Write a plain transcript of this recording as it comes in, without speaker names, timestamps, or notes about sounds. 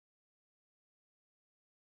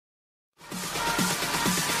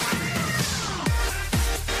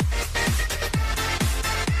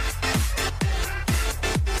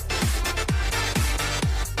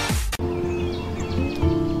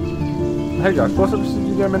Hey guys, what's up? This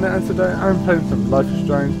is Gaming and today I'm playing some Life is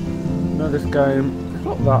Strange. Now this game, it's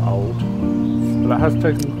not that old, but it has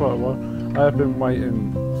taken quite a while. I have been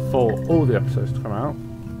waiting for all the episodes to come out.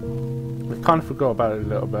 I kind of forgot about it a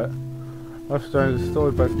little bit. Life is Strange is a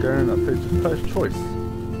story-based game that features player's choice.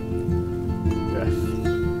 Yes.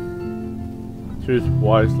 Choose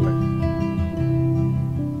wisely.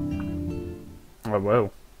 I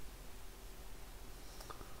will.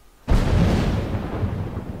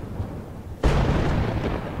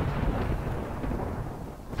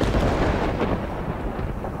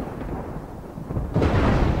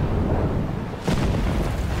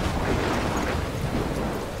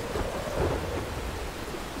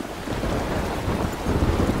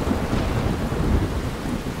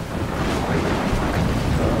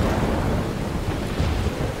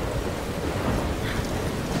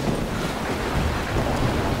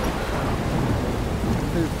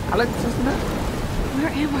 Alex, isn't it? Where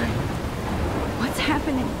am I? What's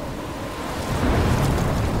happening?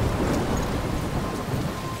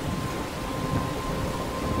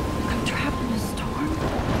 I'm trapped in a storm?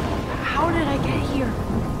 How did I get here?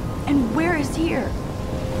 And where is here?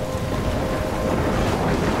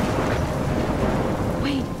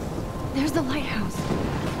 Wait, there's the lighthouse.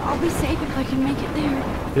 I'll be safe if I can make it there.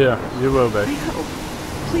 Yeah, you will be. I hope.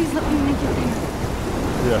 Please let me make it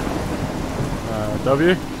there. Yeah.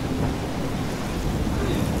 W?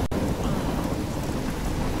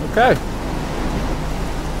 Okay.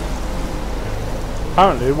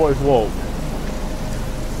 Apparently, what is walk?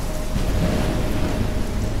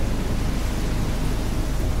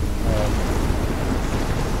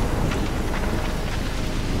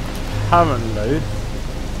 Apparently.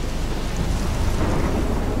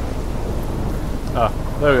 Ah,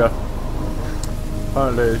 there we go.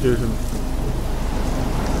 Apparently, it's using.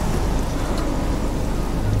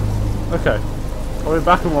 Okay. I'll be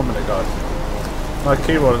back in 1 minute, guys. My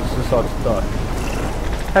keyboard has decided to die.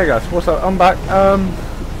 Hey guys, what's up? I'm back.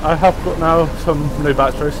 I have got now some new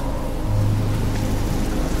batteries.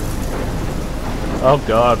 Oh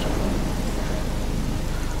god.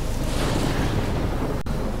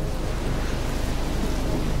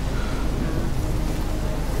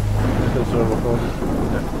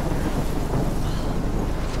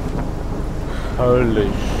 Holy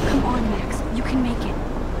sh! Come on, Max. You can make it.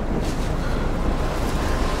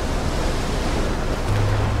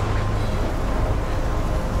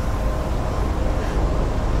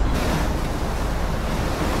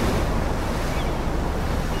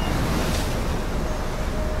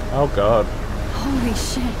 Oh god. Holy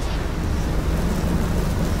shit.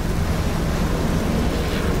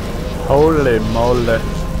 Holy moly.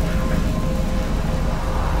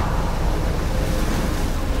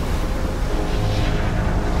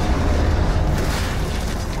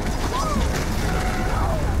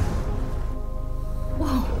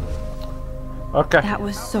 Whoa. Okay. That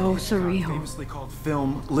was so surreal. Famously called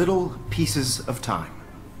film Little Pieces of Time.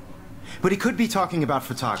 But he could be talking about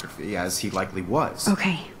photography, as he likely was.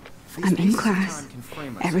 Okay. I'm in class.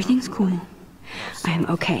 Everything's cool. I am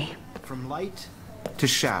okay. From light to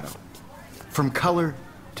shadow. From color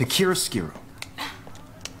to chiaroscuro.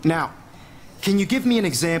 Now, can you give me an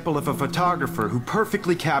example of a photographer who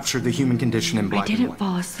perfectly captured the human condition in black I and didn't white?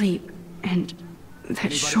 fall asleep, and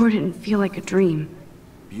that sure didn't feel like a dream.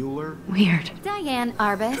 Bueller? Weird. Diane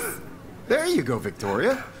Arbus. There you go,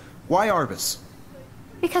 Victoria. Why Arbus?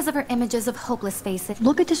 Because of her images of hopeless faces.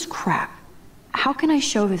 Look at this crap. How can I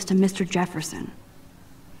show this to Mr. Jefferson?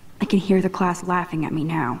 I can hear the class laughing at me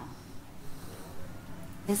now.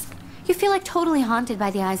 You feel like totally haunted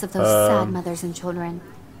by the eyes of those sad mothers and children.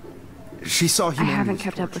 She saw I humanity haven't as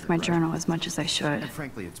kept up torture, with my right? journal as much as I should. And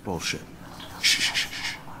frankly, it's bullshit. Shh, shh, shh,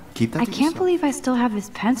 shh. Keep that I to can't yourself. believe I still have this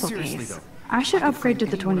pencil Seriously, case. though, I should I can upgrade to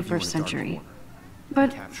find the any one of you in 21st a dark century. corner.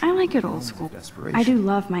 But Capture I like it moments old of school. desperation. I do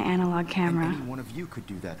love my analog And camera. any one of you could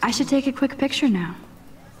do that I should too. take a quick picture now.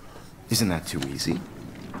 Isn't that too easy?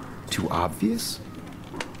 Too obvious?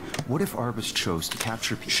 What if Arbus chose to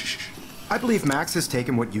capture people? I believe Max has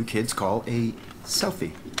taken what you kids call a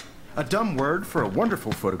selfie. A dumb word for a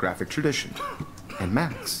wonderful photographic tradition. And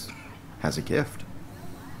Max has a gift.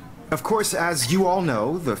 Of course, as you all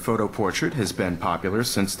know, the photo portrait has been popular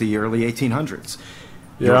since the early 1800s.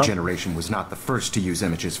 Your Yeah. generation was not the first to use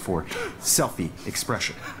images for selfie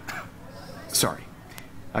expression. Sorry,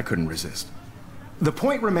 I couldn't resist. The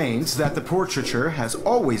point remains that the portraiture has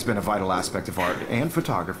always been a vital aspect of art and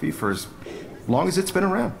photography for as long as it's been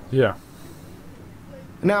around. Yeah.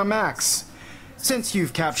 Now, Max, since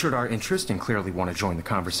you've captured our interest and clearly want to join the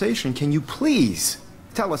conversation, can you please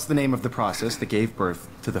tell us the name of the process that gave birth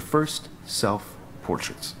to the first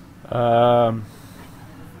self-portraits?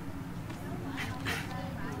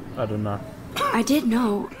 I don't know. I did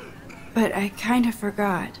know, but I kind of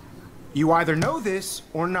forgot. You either know this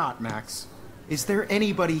or not, Max. Is there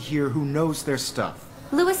anybody here who knows their stuff?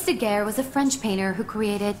 Louis Daguerre was a French painter who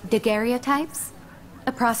created daguerreotypes,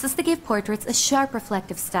 a process that gave portraits a sharp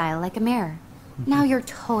reflective style like a mirror. Now you're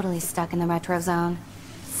totally stuck in the retro zone.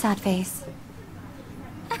 Sad face.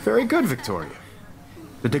 Very good, Victoria.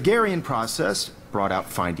 The Daguerrean process brought out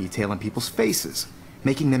fine detail in people's faces,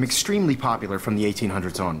 making them extremely popular from the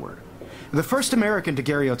 1800s onward. The first American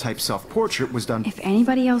daguerreotype self-portrait was done... If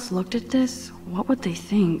anybody else looked at this, what would they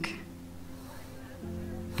think?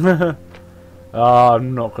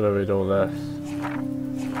 I'm not gonna read all this.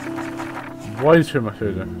 Way too much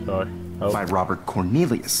reading, sorry. Oh. by Robert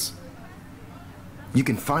Cornelius. You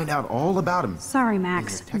can find out all about him Sorry,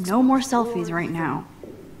 Max. No more selfies right now.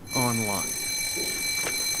 online.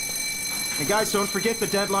 And guys, don't forget the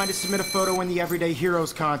deadline to submit a photo in the Everyday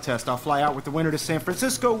Heroes contest. I'll fly out with the winner to San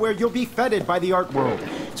Francisco, where you'll be feted by the art world.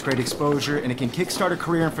 It's great exposure, and it can kickstart a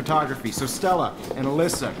career in photography. So Stella and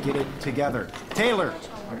Alyssa, get it together. Taylor,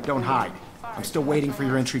 don't hide. I'm still waiting for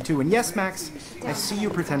your entry too. And yes, Max, I see you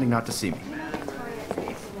pretending not to see me.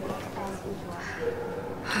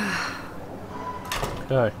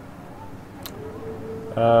 Okay.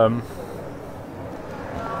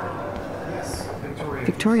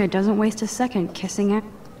 Victoria doesn't waste a second kissing it.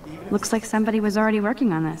 Looks like somebody was already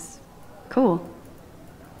working on this. Cool.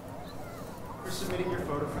 For submitting your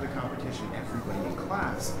photo for the competition, everybody in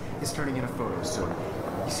class is turning in a photo. So,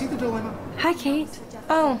 you see the dilemma? Hi, Kate.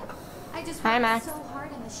 Oh, I just Hi, worked Max. so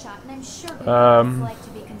hard in the shop, and I'm sure you know what it's like to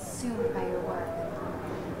be consumed by your work.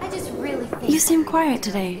 I just really think You seem quiet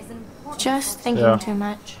today. is an important just culture, thinking Yeah. too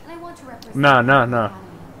much. and I want to represent No. the economy.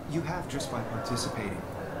 You have just by participating.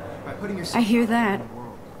 By putting yourself I hear out there in that. the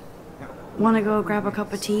world. Now, Want to go grab a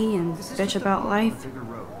cup of tea and this is bitch just a about bump on life? a bigger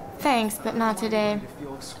road. Thanks, but not today. To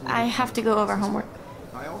feel excluded I have to go over homework.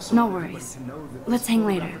 I also No want everybody worries. to know that Let's this hang whole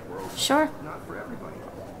later. world is Sure. Not for everybody.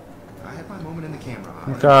 I had my moment in the camera.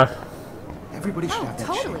 eye. Okay. Everybody should Oh, have that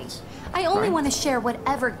totally. chance. I only Right? want to share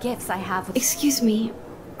whatever gifts I have with Excuse me,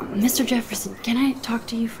 Mr. Jefferson, can I talk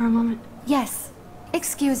to you for a moment? Yes.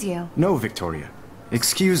 Excuse you. No, Victoria.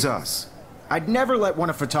 Excuse us. I'd never let one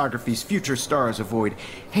of photography's future stars avoid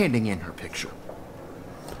handing in her picture.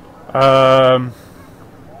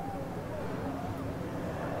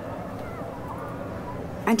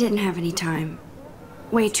 I didn't have any time.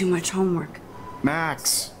 Way too much homework.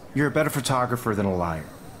 Max, you're a better photographer than a liar.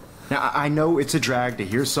 Now, I know it's a drag to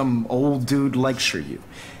hear some old dude lecture you,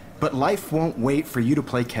 but life won't wait for you to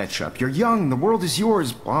play catch up. You're young, the world is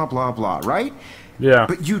yours, blah, blah, blah, right? Yeah.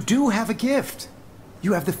 But you do have a gift.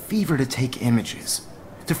 You have the fever to take images,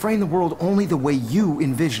 to frame the world only the way you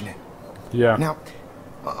envision it. Yeah. Now,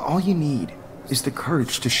 all you need is the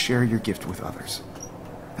courage to share your gift with others.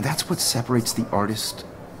 And that's what separates the artist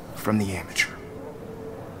from the amateur.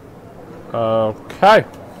 Okay.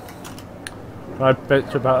 I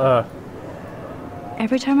bitch about her.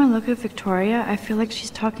 Every time I look at Victoria, I feel like she's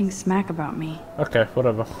talking smack about me. Okay,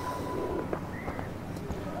 whatever.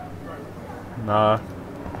 Nah.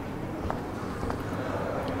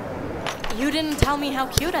 You didn't tell me how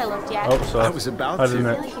cute I looked yet. Oh, sorry. I was about I to.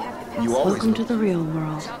 didn't. You always Welcome to the real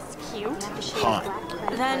world. Cute? hot.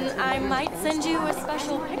 Then I might send you a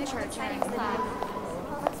special picture.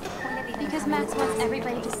 Because Max wants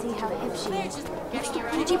everybody to see how hip she is.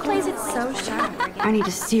 She plays it so sharp. I need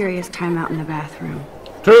a serious timeout in the bathroom.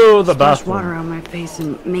 To the Splash water bathroom. on my face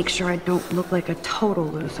and make sure I don't look like a total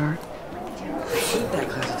loser. I hate that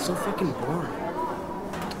class. It's so fucking boring.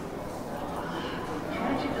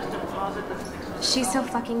 She's so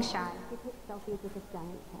fucking shy.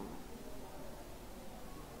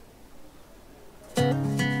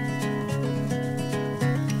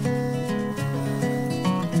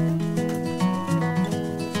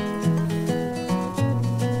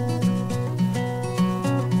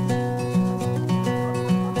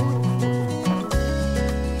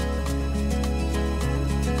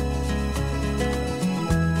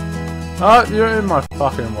 Oh, you're in my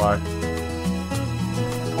fucking way.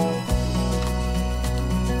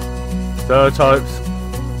 Stereotypes.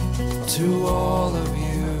 To all of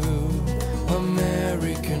you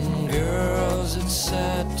American girls, it's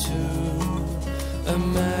sad to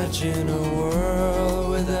imagine a world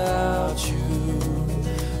without you.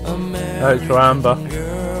 Hey, Amber. American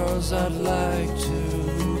girls, I'd like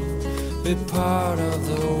to be part of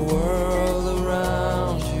the world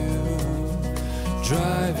around you.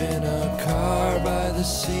 Driving a car by the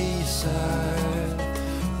seaside,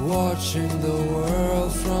 watching the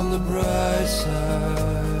world from the bright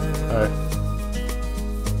side. Hey.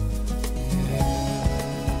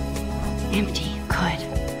 Empty. Good.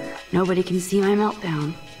 Nobody can see my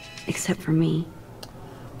meltdown, except for me.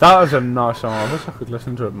 That was a nice song. I wish I could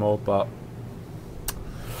listen to it more, but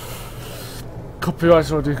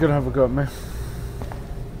copyright's already gonna have a go at me.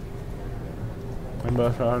 And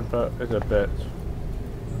but it's a bitch.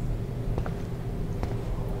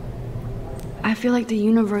 I feel like the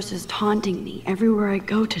universe is taunting me everywhere I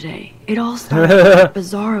go today. It all started with a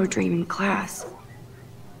bizarro dream in class.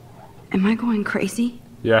 Am I going crazy?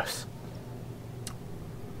 Yes.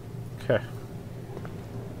 Okay.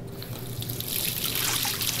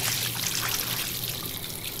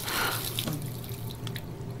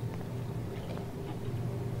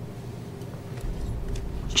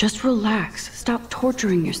 Just relax. Stop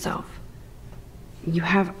torturing yourself. You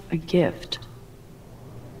have a gift.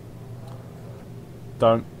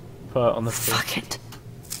 Don't put it on the floor. Fuck it.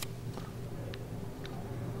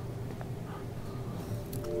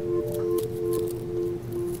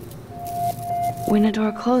 When a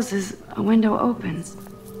door closes, a window opens.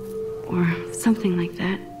 Or something like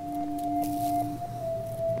that.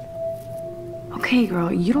 Okay,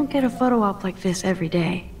 girl, you don't get a photo op like this every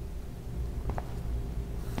day.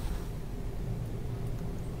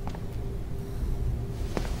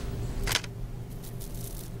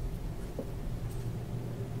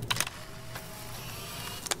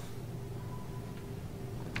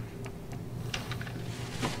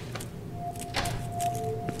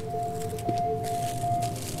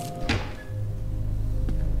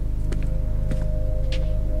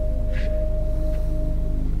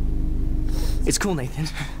 It's cool, Nathan.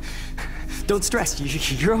 Don't stress.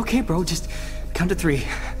 You're okay, bro. Just count to 3.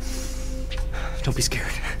 Don't be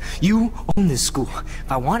scared. You own this school.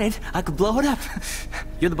 If I wanted, I could blow it up.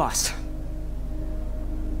 You're the boss.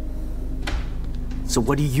 So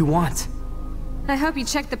what do you want? I hope you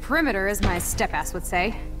checked the perimeter, as my step-ass would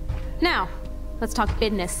say. Now, let's talk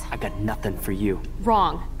business. I got nothing for you.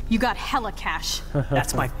 Wrong. You got hella cash.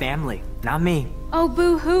 That's my family, not me. Oh,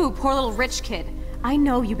 boo-hoo, poor little rich kid. I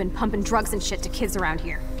know you've been pumping drugs and shit to kids around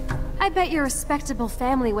here. I bet your respectable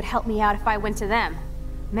family would help me out if I went to them.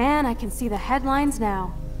 Man, I can see the headlines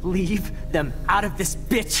now. Leave them out of this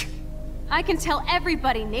bitch! I can tell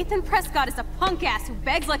everybody Nathan Prescott is a punk ass who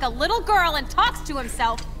begs like a little girl and talks to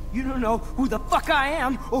himself. You don't know who the fuck I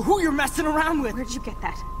am or who you're messing around with. Where'd you get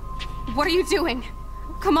that? What are you doing?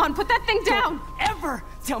 Come on, put that thing down! Don't ever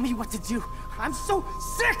tell me what to do. I'm so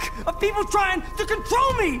sick of people trying to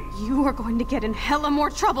control me! You are going to get in hella more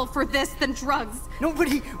trouble for this than drugs.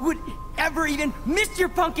 Nobody would ever even miss your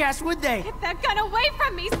punk ass, would they? Get that gun away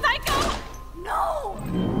from me, psycho! No!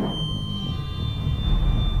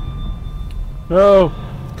 No!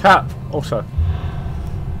 Cap, also.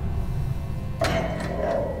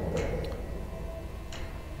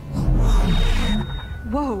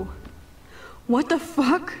 Whoa. What the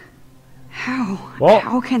fuck? How? What?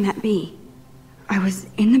 How can that be? I was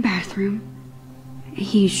in the bathroom.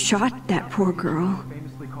 He shot that poor girl.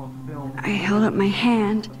 I held up my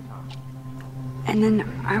hand. And then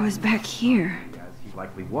I was back here. As he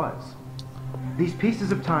likely was. These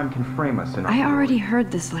pieces of time can frame us in I already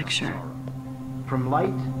heard this lecture. From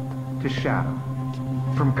light to shadow.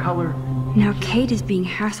 From color. Now Kate is being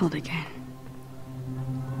hassled again.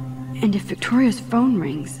 And if Victoria's phone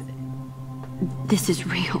rings, this is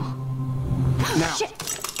real. Now,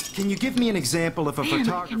 Shit. can you give me an example of a Man, I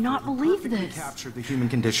photographer cannot who believe perfectly this. captured the human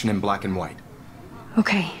condition in black and white?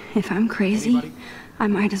 Okay, if I'm crazy, Anybody? I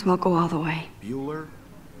might as well go all the way. Bueller?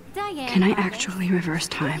 Diane. Can I Roberts. actually reverse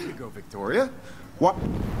There you time? go, Victoria. What?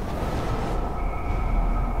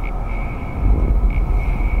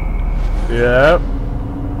 Yep.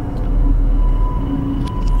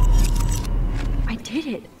 I did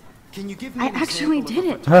it. Can you give me I an actually example did of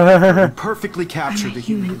a it. photographer who perfectly I'm captured a the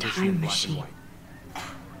human human condition in time black and machine.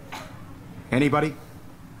 white? Anybody?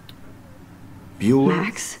 Bueller?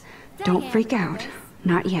 Max, don't freak out.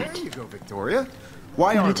 Not yet. There you go, Victoria.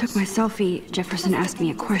 Why When I aren't took my selfie, Jefferson asked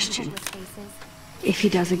me a question. If he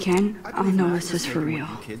does again, I'll know this is for real.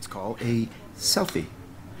 What you kids call a selfie.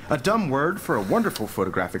 A dumb word for a wonderful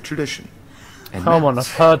photographic tradition. And Come on, I've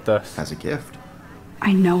Max heard this. has a gift.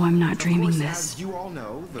 I know I'm not dreaming Of course, this. as you all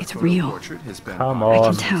know, the It's photo real. portrait has been Come popular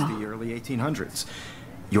on. since I can tell. the early 1800s.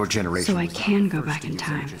 Your generation So I was not can the go first back to in use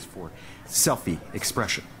time. images for selfie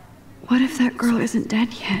expression. What if that girl isn't dead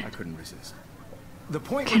I yet? couldn't resist. The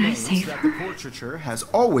point Can I remains save that her? the portraiture has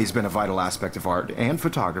always been a vital aspect of art and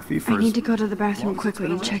photography for I as need to go to the bathroom long as it's quickly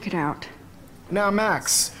been and around. check it out. Now,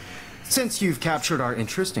 Max, since you've captured our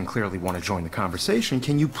interest and clearly want to join the conversation,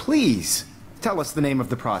 can you please tell us the name of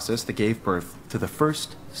the process that gave birth to the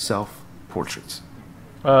first self-portraits?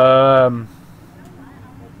 I'm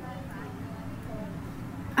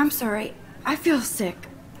sorry. I feel sick.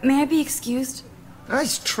 May I be excused?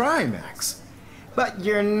 Nice try, Max. But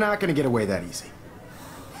you're not gonna get away that easy.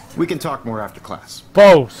 We can talk more after class.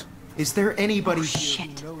 Balls. Is there anybody Oh, here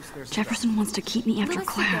shit. who knows their Jefferson wants to keep me after Louis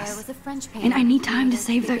Daguerre class. was a French painter And I need who time to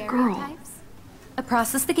created save that girl. daguerreotypes, a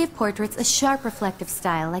process that gave portraits a sharp reflective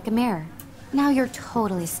style like a mirror. Now you're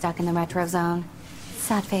totally stuck in the retro zone.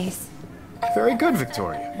 Sad face. Very good,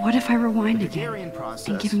 Victoria. What if I rewind Daguerrean again process.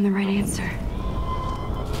 and give him the right answer?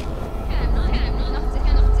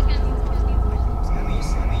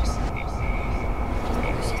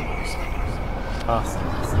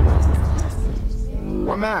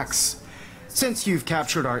 Well, Max, since you've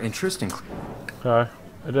captured our interest in... Okay.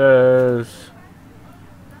 It is.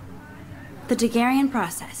 The Daguerrean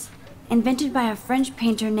process, invented by a French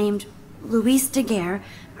painter named Louis Daguerre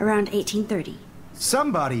around 1830.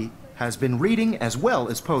 Somebody has been reading as well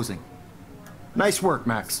as posing. Nice work,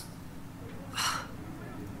 Max.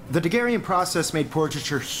 The Daguerrean process made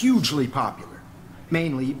portraiture hugely popular,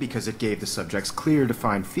 mainly because it gave the subjects clear,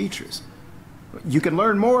 defined features. You can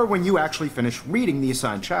learn more when you actually finish reading the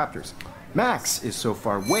assigned chapters. Max is so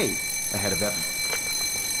far way ahead of everyone.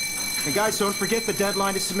 And guys, don't forget the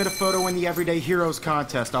deadline to submit a photo in the Everyday Heroes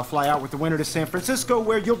contest. I'll fly out with the winner to San Francisco,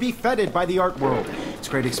 where you'll be feted by the art world. It's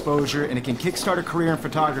great exposure, and it can kickstart a career in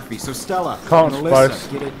photography. So Stella, Can't Melissa,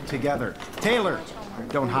 spice. get it together. Taylor,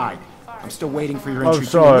 don't hide. I'm still waiting for your Oh, entry.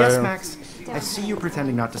 sorry. Yes, Max, I see you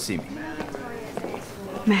pretending not to see me.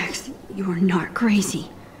 Max, you are not crazy.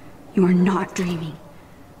 You are not dreaming.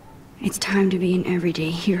 It's time to be an everyday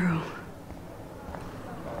hero.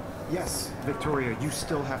 Yes, Victoria, you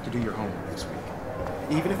still have to do your homework this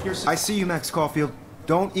week. Even if you're... I see you, Max Caulfield.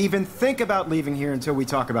 Don't even think about leaving here until we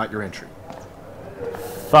talk about your entry.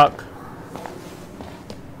 Fuck.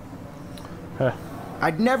 Huh.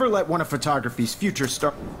 I'd never let one of photography's future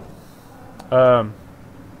stars... I'm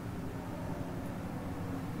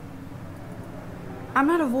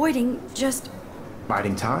not avoiding, just...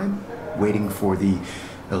 Biding time? Waiting for the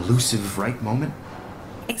elusive right moment?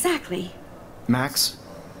 Exactly. Max,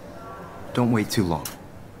 don't wait too long.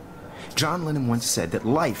 John Lennon once said that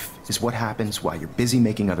life is what happens while you're busy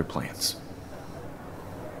making other plans.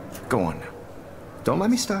 Go on now. Don't let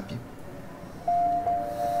me stop you.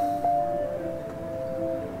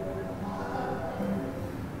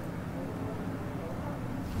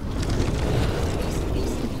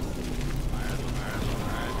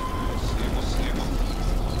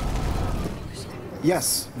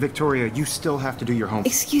 Yes, Victoria, you still have to do your homework.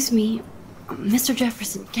 Excuse me, Mr.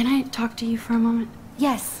 Jefferson, can I talk to you for a moment?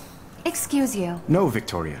 Yes. Excuse you. No,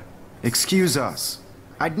 Victoria. Excuse us.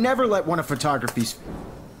 I'd never let one of photography's...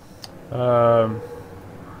 I'm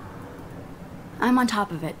on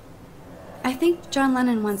top of it. I think John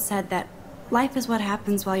Lennon once said that life is what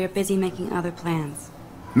happens while you're busy making other plans.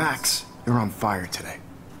 Max, you're on fire today.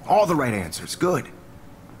 All the right answers. Good.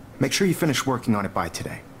 Make sure you finish working on it by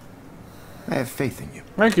today. I have faith in you.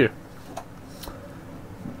 Thank you.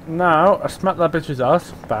 Now, I smack that bitch's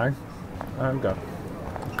ass. Bang. And go.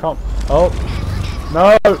 Can't. Oh.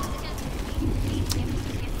 No!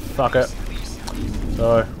 Fuck it.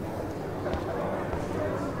 Sorry.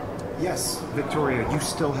 Yes, Victoria, you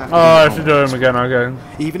still have to Oh, I have to do do your him again, okay.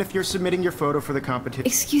 homework. Even if you're submitting your photo for the competition.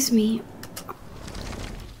 Excuse me,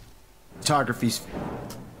 Photography's...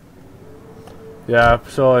 Yeah,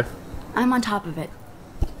 sorry. I'm on top of it.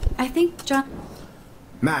 I think John...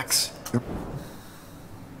 Max, you're...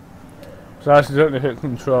 So I accidentally hit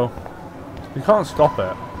control. You can't stop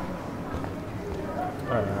it.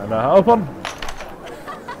 And open.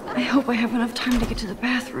 I hope I have enough time to get to the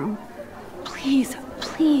bathroom. Please,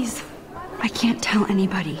 please. I can't tell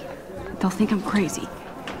anybody. They'll think I'm crazy.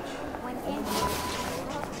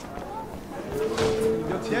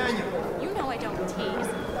 Yo, Tanya. You know I don't tease.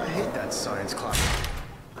 I hate that science class.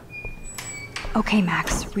 Okay,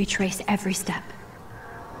 Max, retrace every step.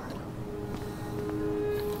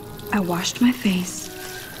 I washed my face.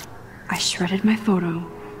 I shredded my photo.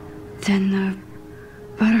 Then the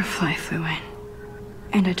butterfly flew in.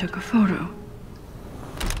 And I took a photo.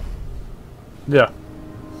 Yeah.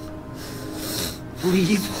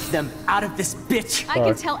 Leave them out of this bitch. I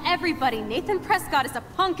can tell everybody Nathan Prescott is a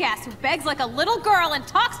punk ass who begs like a little girl and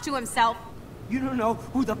talks to himself. You don't know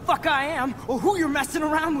who the fuck I am or who you're messing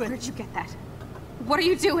around with. Where'd you get that? What are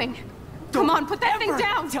you doing? Come on, put that thing Ever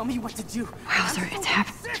down! Tell me what to do. Wowzer, it's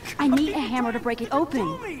happening. I need a hammer to break it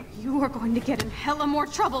open. You are going to get in hella more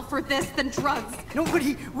trouble for this than drugs.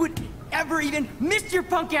 Nobody would ever even miss your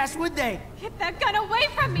punk ass, would they? Get that gun away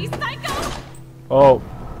from me, psycho! Oh.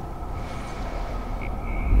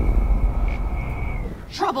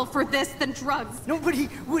 Trouble for this than drugs. Nobody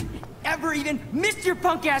would ever even miss your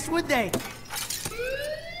punk ass, would they?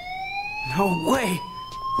 No way!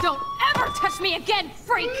 Don't ever touch me again,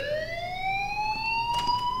 freak!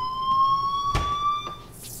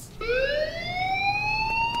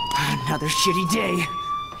 Another shitty day.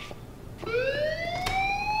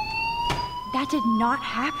 That did not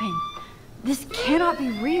happen. This cannot be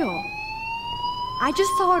real. I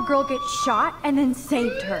just saw a girl get shot and then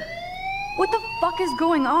saved her. What the fuck is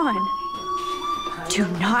going on? Do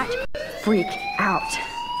not freak out.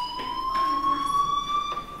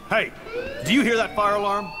 Hey, do you hear that fire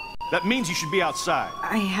alarm? That means you should be outside.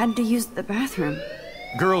 I had to use the bathroom.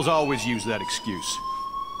 Girls always use that excuse.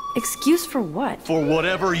 Excuse for what? For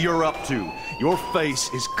whatever you're up to. Your face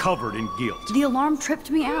is covered in guilt. The alarm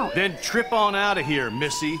tripped me out. Then trip on out of here,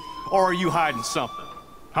 Missy. Or are you hiding something?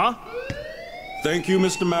 Huh? Thank you,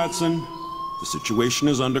 Mr. Madsen. The situation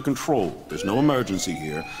is under control. There's no emergency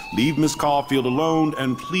here. Leave Miss Caulfield alone,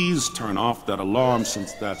 and please turn off that alarm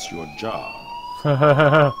since that's your job.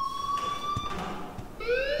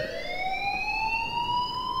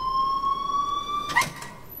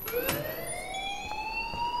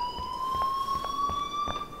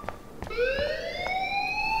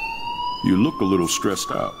 You look a little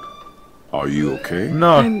stressed out. Are you okay?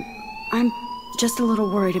 No. I'm just a little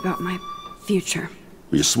worried about my future.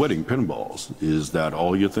 You're sweating pinballs. Is that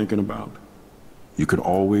all you're thinking about? You can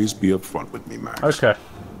always be upfront with me, Max. Okay.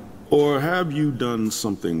 Or have you done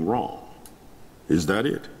something wrong? Is that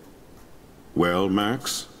it? Well,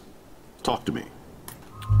 Max, talk to me.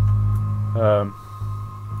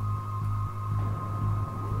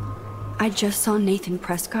 I just saw Nathan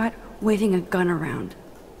Prescott waving a gun around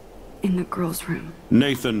in the girls' room.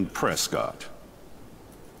 Nathan Prescott.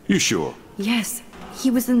 You sure? Yes, he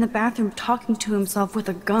was in the bathroom talking to himself with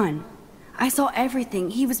a gun. I saw everything.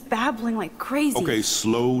 He was babbling like crazy. Okay,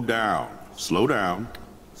 slow down. Slow down.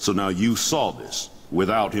 So now you saw this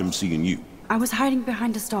without him seeing you. I was hiding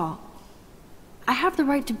behind a stall. I have the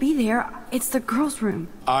right to be there. It's the girls' room.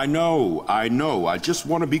 I know. I just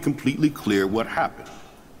want to be completely clear what happened.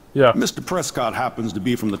 Yeah. Mr. Prescott happens to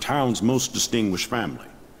be from the town's most distinguished family.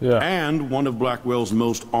 Yeah. And one of Blackwell's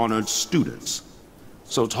most honored students.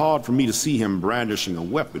 So it's hard for me to see him brandishing a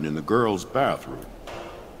weapon in the girls' bathroom.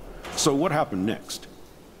 So what happened next?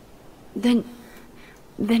 Then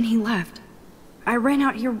he left. I ran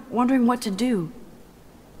out here wondering what to do.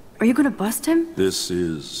 Are you gonna bust him? This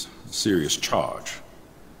is a serious charge.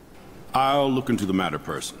 I'll look into the matter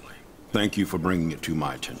personally. Thank you for bringing it to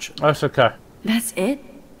my attention. That's okay. That's it?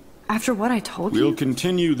 After what I told you? We'll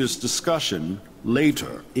continue this discussion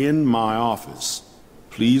later in my office.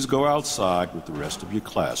 Please go outside with the rest of your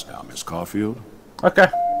class now, Miss Caulfield. Okay.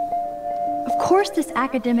 Of course this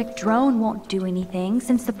academic drone won't do anything,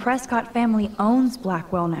 since the Prescott family owns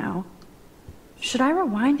Blackwell now. Should I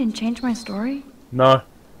rewind and change my story? No.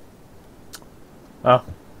 Oh.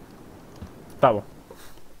 That one.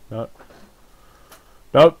 No.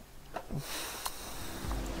 Nope.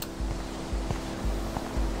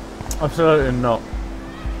 Absolutely not.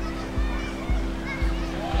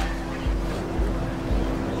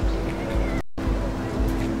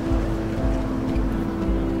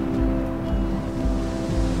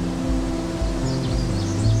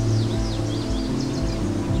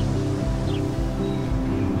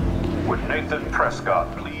 Would Nathan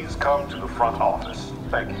Prescott please come to the front office?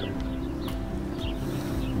 Thank you.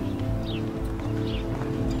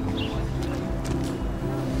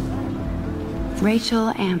 Rachel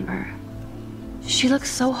Amber. She looks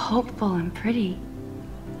so hopeful and pretty.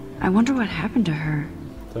 I wonder what happened to her.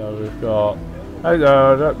 So we've got... Hey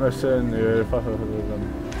there, don't miss in you.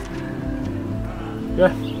 Yeah.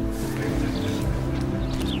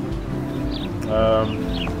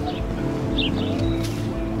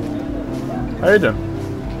 Hayden.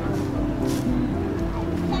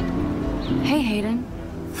 Hey, Hayden.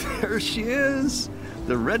 There she is,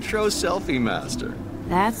 the retro selfie master.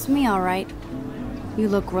 That's me, all right. You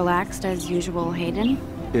look relaxed as usual, Hayden.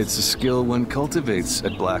 It's a skill one cultivates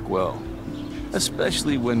at Blackwell,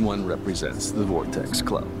 especially when one represents the Vortex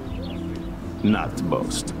Club. Not to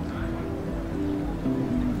boast.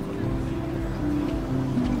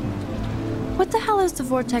 What the hell is the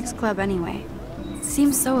Vortex Club anyway? It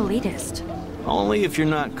seems so elitist. Only if you're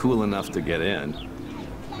not cool enough to get in.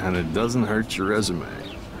 And it doesn't hurt your resume.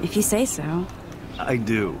 If you say so. I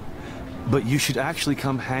do. But you should actually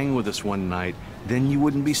come hang with us one night, then you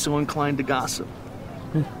wouldn't be so inclined to gossip.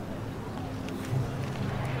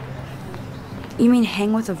 You mean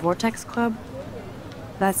hang with the Vortex Club?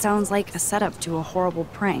 That sounds like a setup to a horrible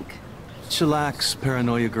prank. Chillax,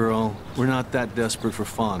 paranoia girl. We're not that desperate for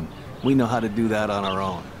fun. We know how to do that on our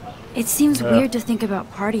own. It seems weird to think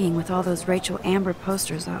about partying with all those Rachel Amber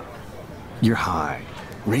posters up. You're high.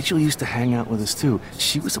 Rachel used to hang out with us too.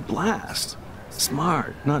 She was a blast.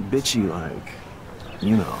 Smart, not bitchy like,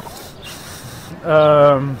 you know.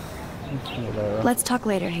 Let's talk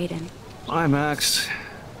later, Hayden. Bye, Max.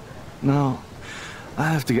 No, I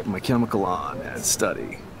have to get my chemical on and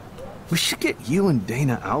study. We should get you and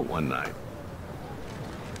Dana out one night.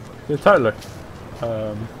 Yeah, totally.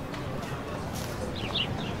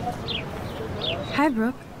 Hi,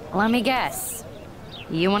 Brooke. Let me guess.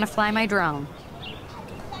 You want to fly my drone?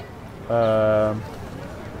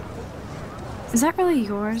 Is that really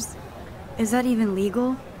yours? Is that even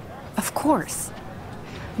legal? Of course.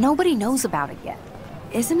 Nobody knows about it yet.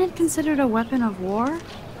 Isn't it considered a weapon of war?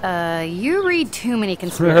 You read too many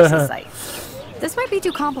conspiracy sites. This might be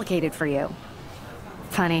too complicated for you.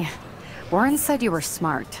 Funny. Warren said you were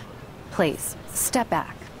smart. Please, step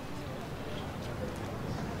back.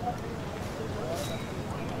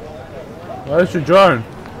 Where's your drone?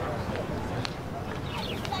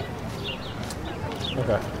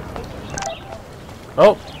 Okay.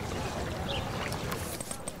 Oh!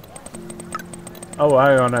 Oh,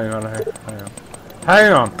 hang on.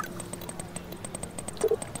 Hang on!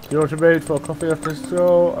 Do you want to wait for coffee after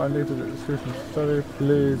school? I need to do some study,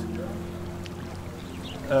 please.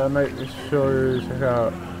 Make sure you check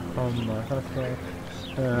out on my husband.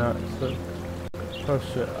 Yeah, so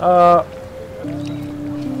push it up.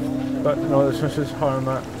 But no, this message. Hi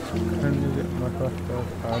Max, can you get my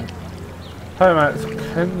flashlight? Hi Max,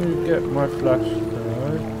 can you get my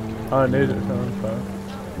flashlight? I need it sometime.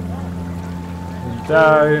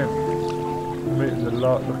 Day, meeting the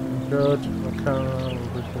lot, looking good. My camera will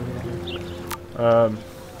be good.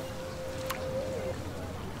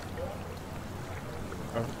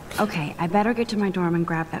 Okay, I better get to my dorm and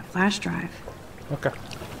grab that flash drive. Okay.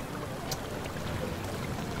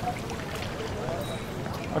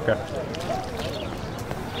 Okay.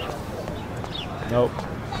 Nope.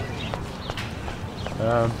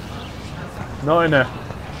 Not in there.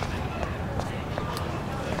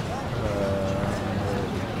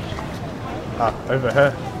 Over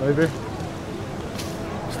here, maybe.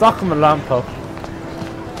 Stuck on the lamppost.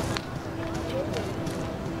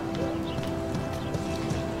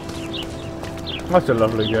 That's a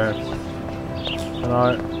lovely game.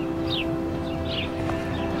 Alright.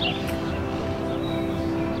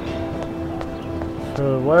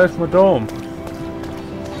 So, where's my dorm?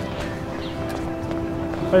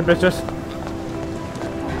 Hey, bitches.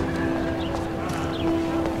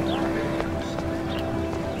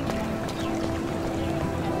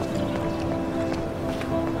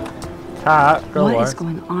 Cat, go away. What is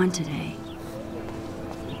going on today?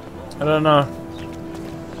 I don't know.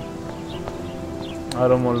 I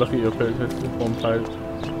don't want to look at your pictures. Just one page.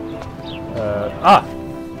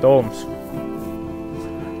 Dorms.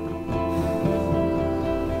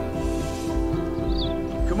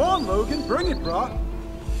 Come on, Logan, bring it, bro.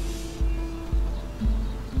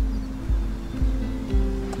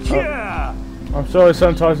 Yeah. I'm sorry.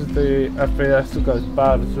 Sometimes the FPS goes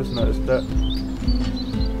bad. I just noticed that.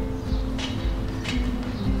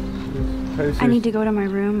 I need to go to my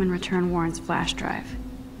room and return Warren's flash drive.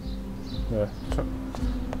 Yeah.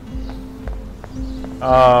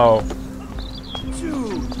 Oh.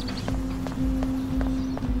 Dude.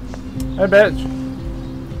 Hey, bitch.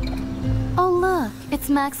 Oh, look, it's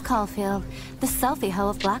Max Caulfield, the selfie hoe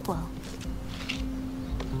of Blackwell.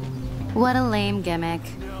 What a lame gimmick.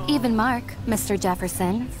 Even Mark, Mr.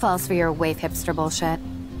 Jefferson, falls for your wave hipster bullshit.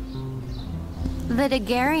 The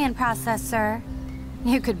Daguerrean process, sir.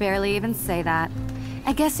 You could barely even say that.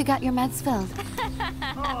 I guess you got your meds filled.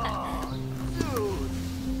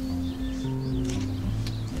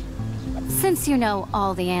 Since you know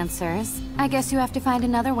all the answers, I guess you have to find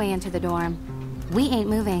another way into the dorm. We ain't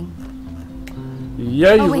moving.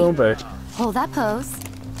 Yeah, you will be. Hold that pose.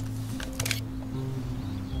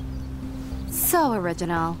 So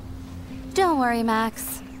original. Don't worry,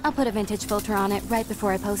 Max. I'll put a vintage filter on it right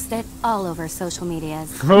before I post it all over social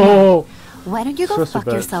medias. Oh. Why don't you go fuck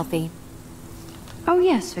your selfie? Oh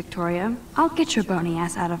yes, Victoria. I'll get your bony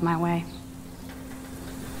ass out of my way.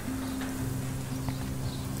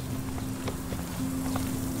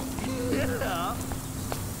 Yeah.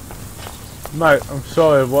 Mate, I'm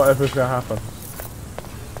sorry, whatever's gonna happen.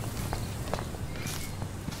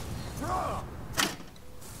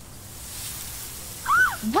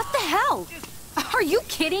 What the hell? Are you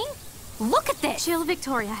kidding? Look at this! Chill,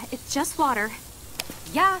 Victoria. It's just water.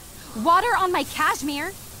 Yeah, water on my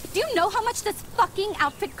cashmere. Do you know how much this fucking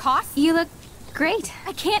outfit costs? You look great.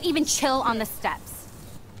 I can't even chill on the steps.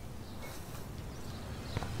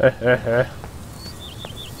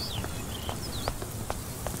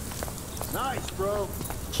 Nice, bro.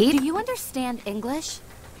 Do you understand English?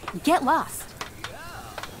 Get lost.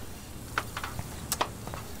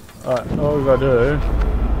 Alright, all we gotta do.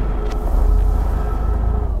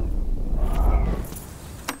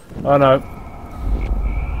 Oh no.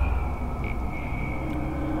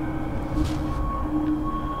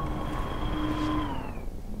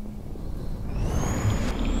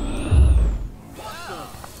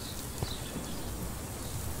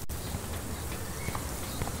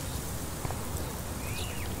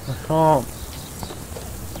 I can't.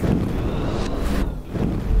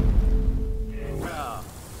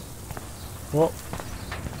 What?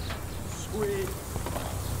 Sweet.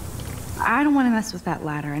 I don't want to mess with that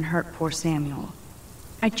ladder and hurt poor Samuel.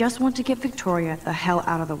 I just want to get Victoria the hell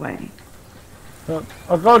out of the way.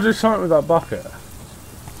 I've got to do something with that bucket.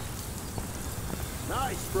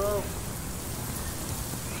 Nice, bro.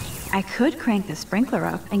 I could crank the sprinkler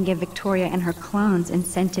up and give Victoria and her clones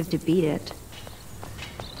incentive to beat it.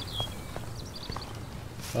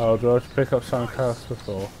 Oh, do I have to pick up some cast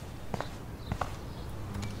before?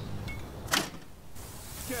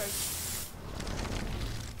 Okay.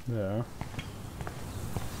 Yeah.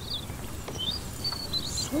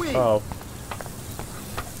 Sweet. Oh.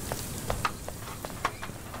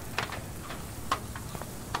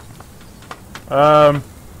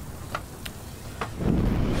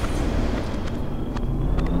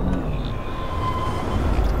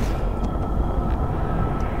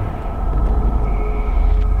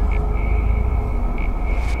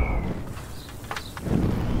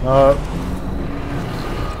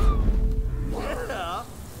 Yeah.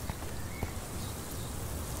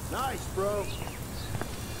 Nice, bro.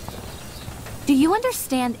 Do you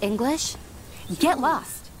understand English? Get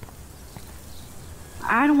lost.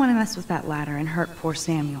 I don't want to mess with that ladder and hurt poor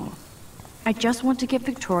Samuel. I just want to get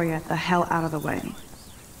Victoria the hell out of the way.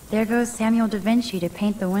 There goes Samuel da Vinci to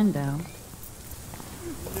paint the window.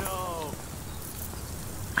 No.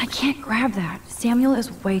 I can't grab that. Samuel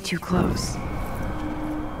is way too close.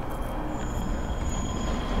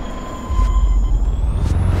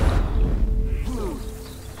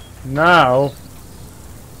 Now.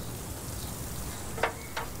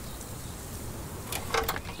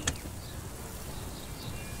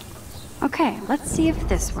 Okay, let's see if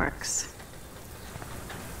this works.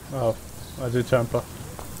 Oh, I do temper.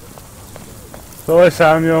 Sorry,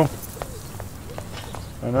 Samuel.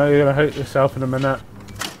 I know you're gonna hate yourself in a minute.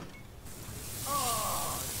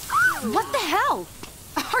 What the hell?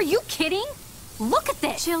 Are you kidding? Look at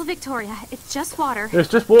this. Chill, Victoria. It's just water. It's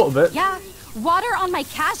just water bits. Yeah, water on my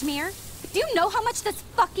cashmere. Do you know how much this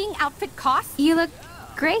fucking outfit costs? You look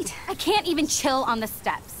great. I can't even chill on the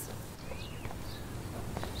steps.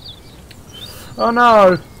 Oh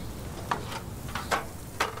no!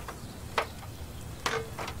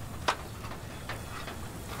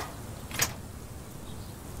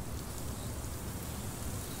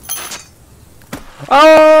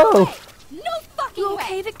 Oh! No fucking You way.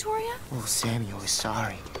 okay, Victoria? Oh, Samuel is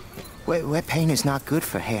sorry. Wet paint is not good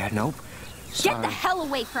for hair, nope. Sorry. Get the hell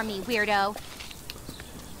away from me, weirdo.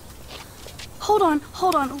 Hold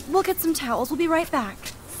on. We'll get some towels. We'll be right back.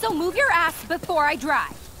 So move your ass before I dry.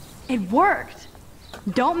 It worked.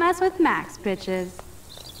 Don't mess with Max, bitches.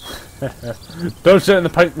 Don't sit in the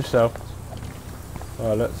paint yourself.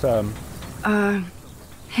 Alright, let's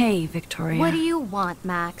Hey, Victoria. What do you want,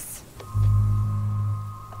 Max?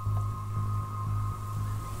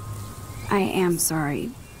 I am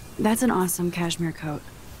sorry. That's an awesome cashmere coat.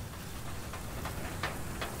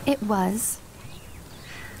 It was.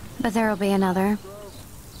 But there'll be another.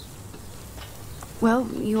 Well,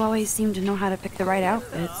 you always seem to know how to pick the right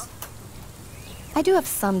outfits. I do have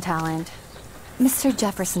some talent. Mr.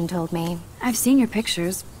 Jefferson told me. I've seen your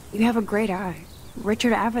pictures. You have a great eye.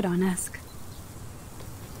 Richard Avedon-esque.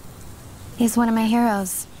 He's one of my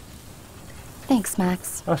heroes. Thanks,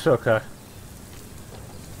 Max. That's okay.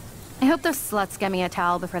 I hope those sluts get me a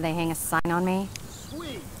towel before they hang a sign on me.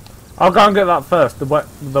 I'll go and get that first. The wet,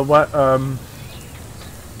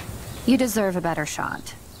 You deserve a better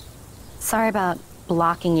shot. Sorry about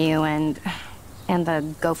blocking you and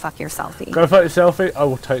the go fuck your selfie. Go fuck your selfie? I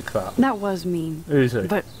will take that. That was mean. Easy.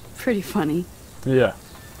 But pretty funny. Yeah.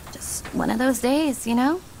 Just one of those days, you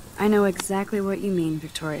know? I know exactly what you mean,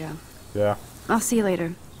 Victoria. Yeah. I'll see you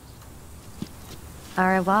later. Au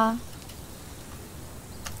revoir.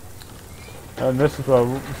 And this is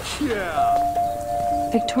where... Yeah.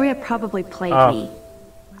 Victoria probably played Oh. me.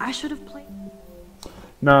 I should have played...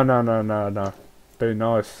 No. Be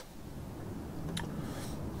nice.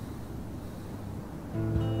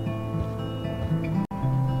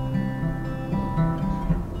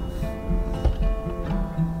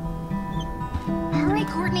 Hurry,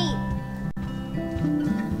 Courtney!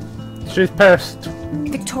 She's pissed.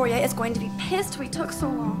 Victoria is going to be pissed we took so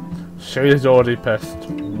long. She is already pissed.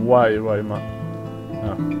 Way much.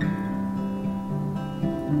 Oh.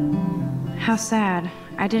 How sad.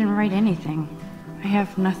 I didn't write anything. I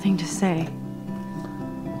have nothing to say.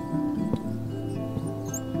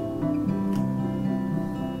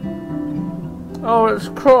 Oh, it's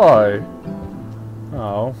Cry.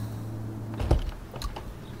 Oh.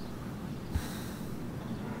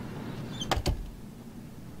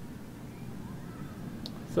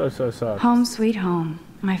 So sad. Home sweet home.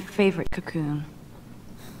 My favorite cocoon.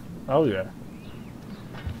 Oh yeah.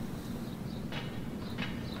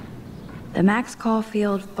 The Max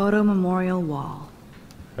Caulfield Photo Memorial Wall.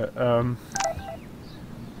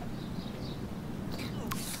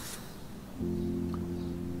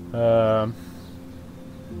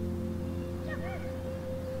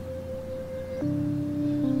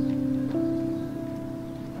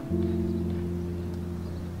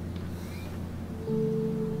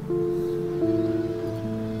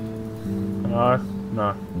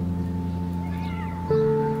 No.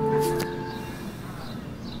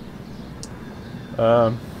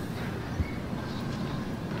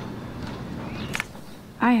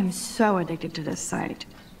 I am so addicted to this site.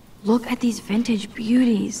 Look at these vintage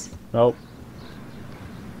beauties. Nope.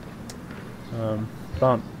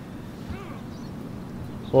 Can't.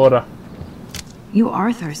 Water. You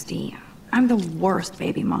are thirsty. I'm the worst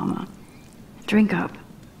baby mama. Drink up.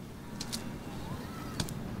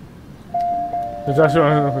 Is that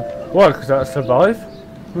what? Because that survive?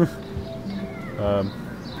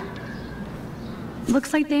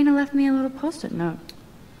 Looks like Dana left me a little post-it note.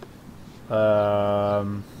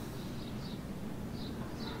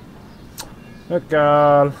 Look,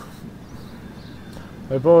 girl.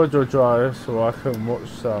 I borrowed your dryer so I can watch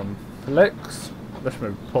some flicks. Which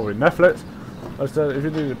means probably Netflix. I said, if you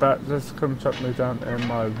need it back, just come chuck me down in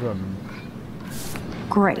my room.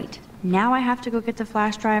 Great. Now I have to go get the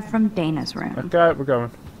flash drive from Dana's room. Okay, we're going.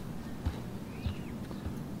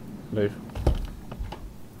 Leave.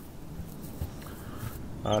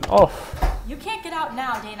 And off. You can't get out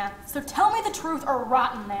now, Dana, so tell me the truth or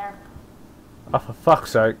rot in there. Oh, for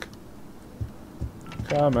fuck's sake.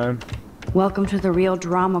 Come in. Welcome to the real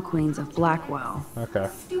drama queens of Blackwell. Okay.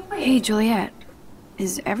 Hey, Juliet.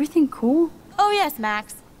 Is everything cool? Oh yes,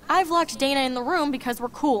 Max. I've locked Dana in the room because we're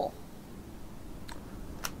cool.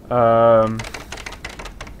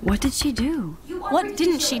 What did she do? What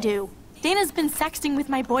didn't she do? Dana's been sexting with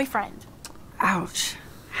my boyfriend. Ouch.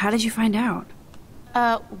 How did you find out?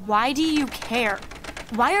 Why do you care?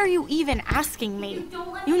 Why are you even asking me?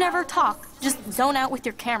 You never talk. Just zone out with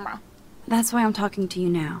your camera. That's why I'm talking to you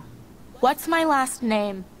now. What's my last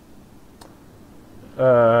name?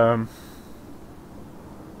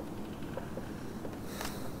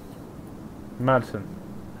 Madison.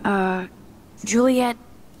 Juliet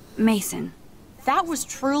Mason. That was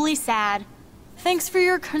truly sad. Thanks for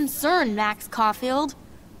your concern, Max Caulfield.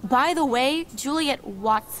 By the way, Juliet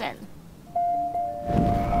Watson.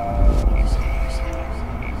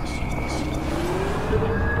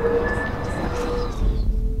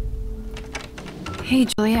 Hey,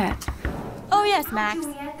 Juliet. Oh yes, Max.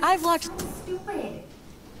 I've locked...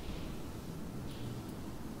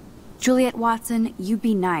 Juliet Watson, you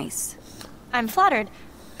be nice. I'm flattered.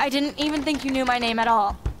 I didn't even think you knew my name at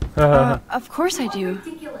all. Of course I do.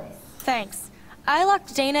 Thanks. I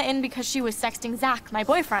locked Dana in because she was sexting Zach, my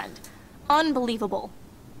boyfriend. Unbelievable.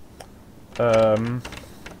 If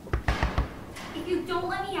you don't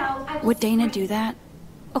let me out, I will... Would Dana do that?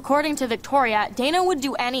 According to Victoria, Dana would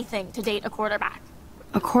do anything to date a quarterback.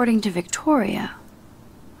 According to Victoria?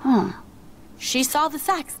 Huh. She saw the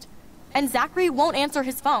sext, and Zachary won't answer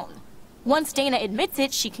his phone. Once Dana admits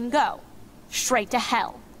it, she can go. Straight to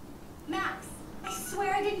hell. Max, I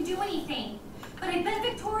swear I didn't do anything. But I bet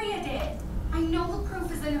Victoria did. I know the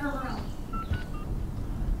proof is in her room.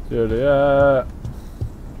 Juliet.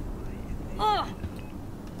 Ugh.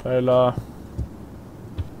 Taylor.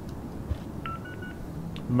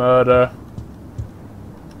 Murder.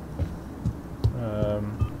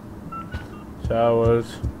 Showers.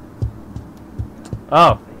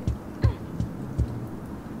 Oh.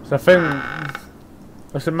 It's a thing.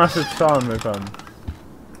 It's a massive sign with Let's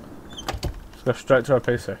go straight to our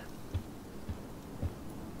PC.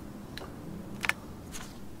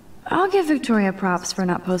 I'll give Victoria props for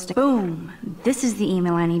not posting. Boom! This is the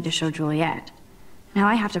email I need to show Juliet. Now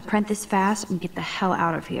I have to print this fast and get the hell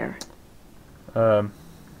out of here.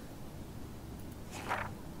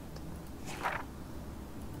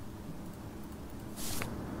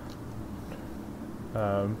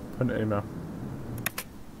 Print an email.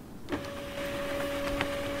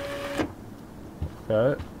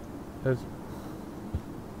 Okay.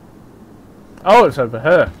 Oh, it's over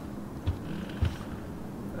here.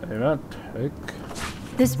 Take.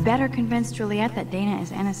 This better convince Juliet that Dana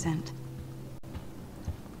is innocent.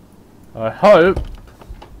 I hope.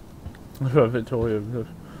 Victoria.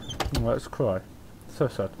 Let's cry. So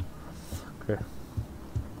sad. Okay.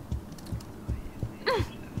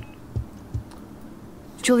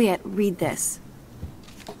 Juliet, read this.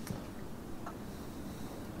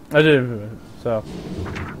 I didn't. So.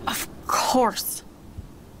 Of course.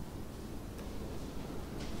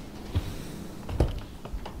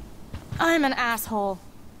 I'm an asshole.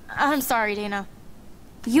 I'm sorry, Dana.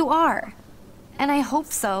 You are. And I hope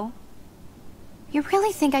so. You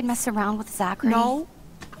really think I'd mess around with Zachary? No,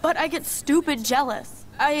 but I get stupid jealous.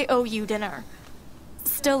 I owe you dinner.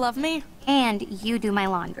 Still love me? And you do my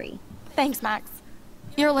laundry. Thanks, Max.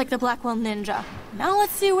 You're like the Blackwell Ninja. Now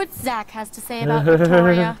let's see what Zach has to say about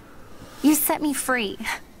Victoria. You set me free.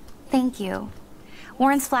 Thank you.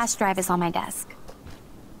 Warren's flash drive is on my desk.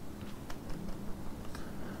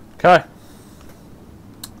 Okay.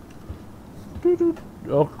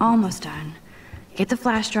 Oh. Almost done. Get the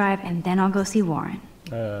flash drive and then I'll go see Warren.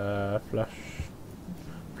 Flash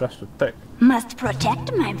to take. Must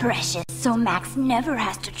protect my precious so Max never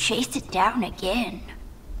has to chase it down again.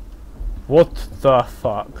 What the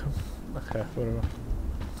fuck? Okay, whatever.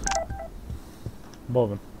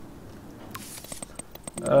 Bobbin.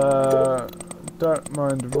 Don't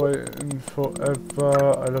mind waiting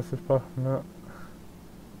forever. I love this part from that.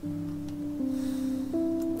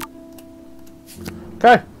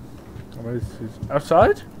 Okay. He's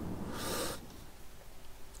outside.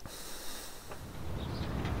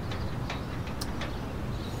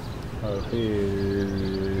 Oh, he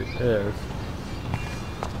is.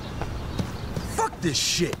 Fuck this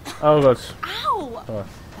shit. Oh god. Ow! Oh.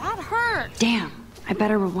 That hurt. Damn, I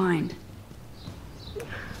better rewind.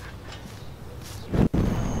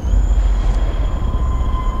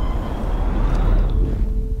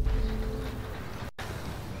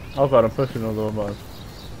 Oh god, I'm pushing all the way buttons.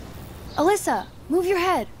 Alyssa, move your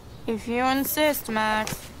head. If you insist,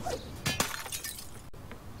 Max.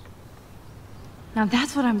 Now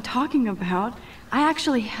that's what I'm talking about. I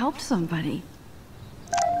actually helped somebody.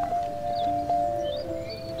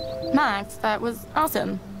 Max, that was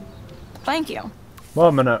awesome. Thank you.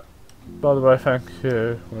 1 minute. By the way, thank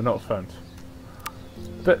you. We're not friends.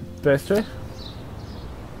 Bestie?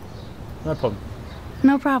 No problem.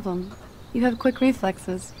 No problem. You have quick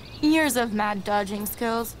reflexes. Years of mad dodging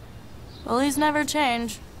skills. Bullies never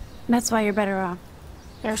change. That's why you're better off.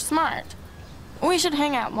 You're smart. We should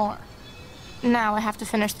hang out more. Now I have to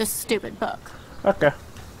finish this stupid book. Okay.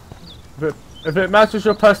 If it matches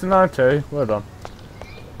your personality, well done.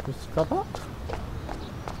 Just got that?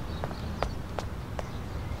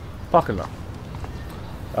 Fucking no.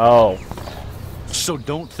 Oh. So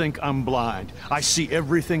don't think I'm blind. I see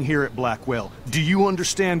everything here at Blackwell. Do you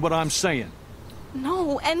understand what I'm saying?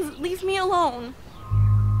 No, and leave me alone.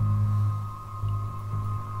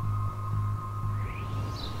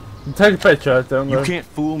 Take a picture, don't You worry. can't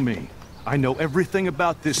fool me. I know everything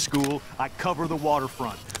about this school. I cover the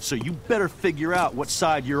waterfront. So you better figure out what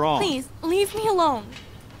side you're on. Please, leave me alone.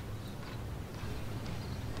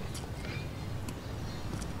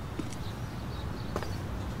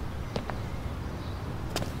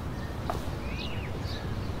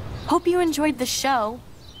 Hope you enjoyed the show.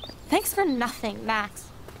 Thanks for nothing, Max.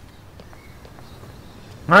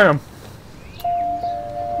 I am.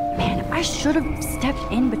 Man, I should have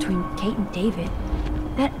stepped in between Kate and David.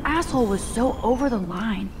 That asshole was so over the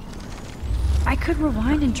line. I could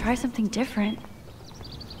rewind and try something different.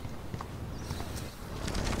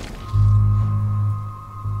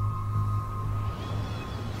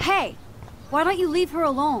 Hey, why don't you leave her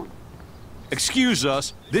alone? Excuse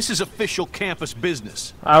us. This is official campus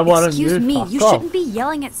business. I want Excuse to me, fuck you off. shouldn't be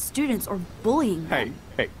yelling at students or bullying them.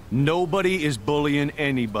 Hey, nobody is bullying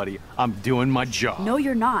anybody. I'm doing my job. No,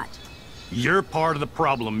 you're not. You're part of the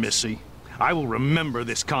problem, Missy. I will remember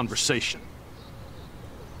this conversation.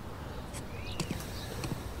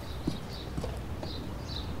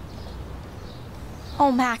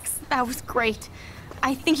 Oh, Max, that was great.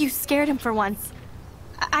 I think you scared him for once.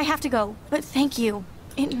 I have to go, but thank you.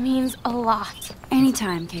 It means a lot.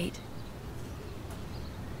 Anytime, Kate.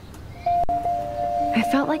 I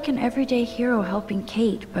felt like an everyday hero helping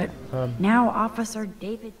Kate, but now Officer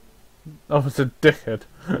David... Officer Dickhead.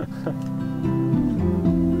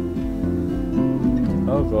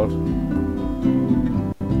 Oh god.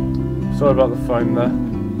 Sorry about the phone there.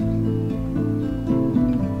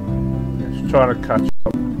 Just trying to catch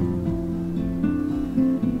up.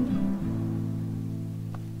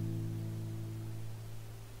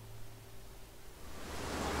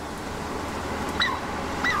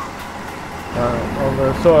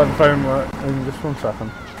 sort the phone work in just 1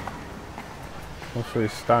 second. Once we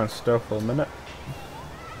stand still for a minute.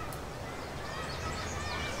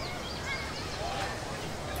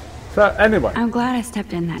 So anyway. I'm glad I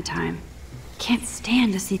stepped in that time. Can't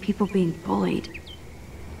stand to see people being bullied.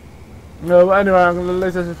 No, but anyway, I'm going to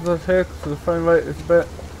leave this episode here because the frame rate is a bit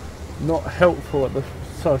not helpful at the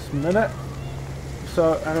first minute.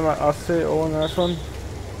 So anyway, I'll see you all in the next one.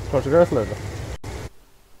 Catch you guys later.